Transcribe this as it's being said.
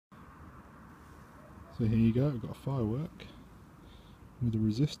So here you go, I've got a firework with a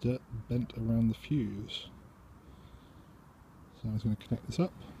resistor bent around the fuse. So I was going to connect this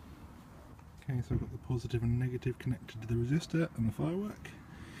up. Okay, so I've got the positive and negative connected to the resistor and the firework.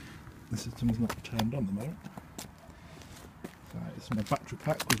 The system's not turned on at the moment. So it's my battery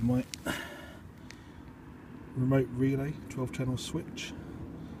pack with my remote relay 12 channel switch.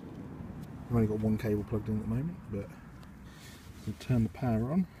 I've only got one cable plugged in at the moment, but I'll turn the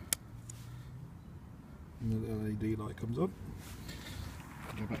power on and the LED light comes on.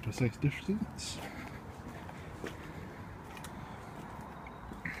 Go back to a safe distance.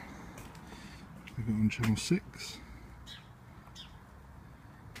 We've got on channel 6.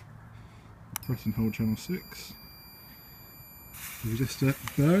 Press and hold channel 6. The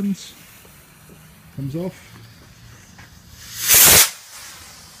resistor burns, comes off.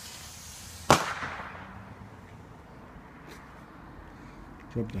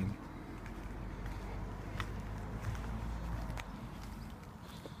 Job done.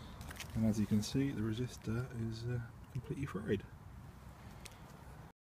 And as you can see, the resistor is completely fried.